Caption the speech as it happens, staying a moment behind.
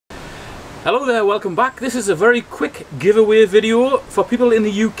Hello there, welcome back. This is a very quick giveaway video for people in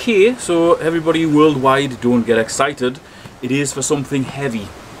the UK, so everybody worldwide don't get excited. It is for something heavy.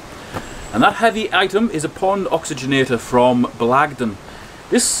 And that heavy item is a pond oxygenator from Blagdon.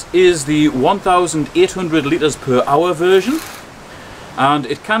 This is the 1,800 litres per hour version, and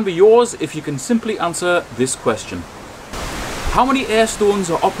it can be yours if you can simply answer this question. How many air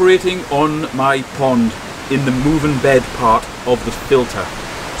stones are operating on my pond in the moving bed part of the filter?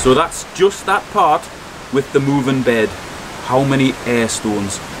 So that's just that part with the moving bed. How many air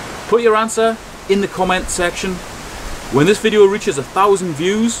stones? Put your answer in the comment section. When this video reaches 1,000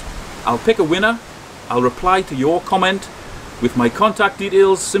 views, I'll pick a winner. I'll reply to your comment with my contact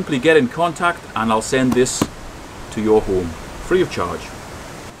details. Simply get in contact and I'll send this to your home, free of charge.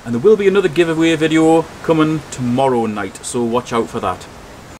 And there will be another giveaway video coming tomorrow night, so watch out for that.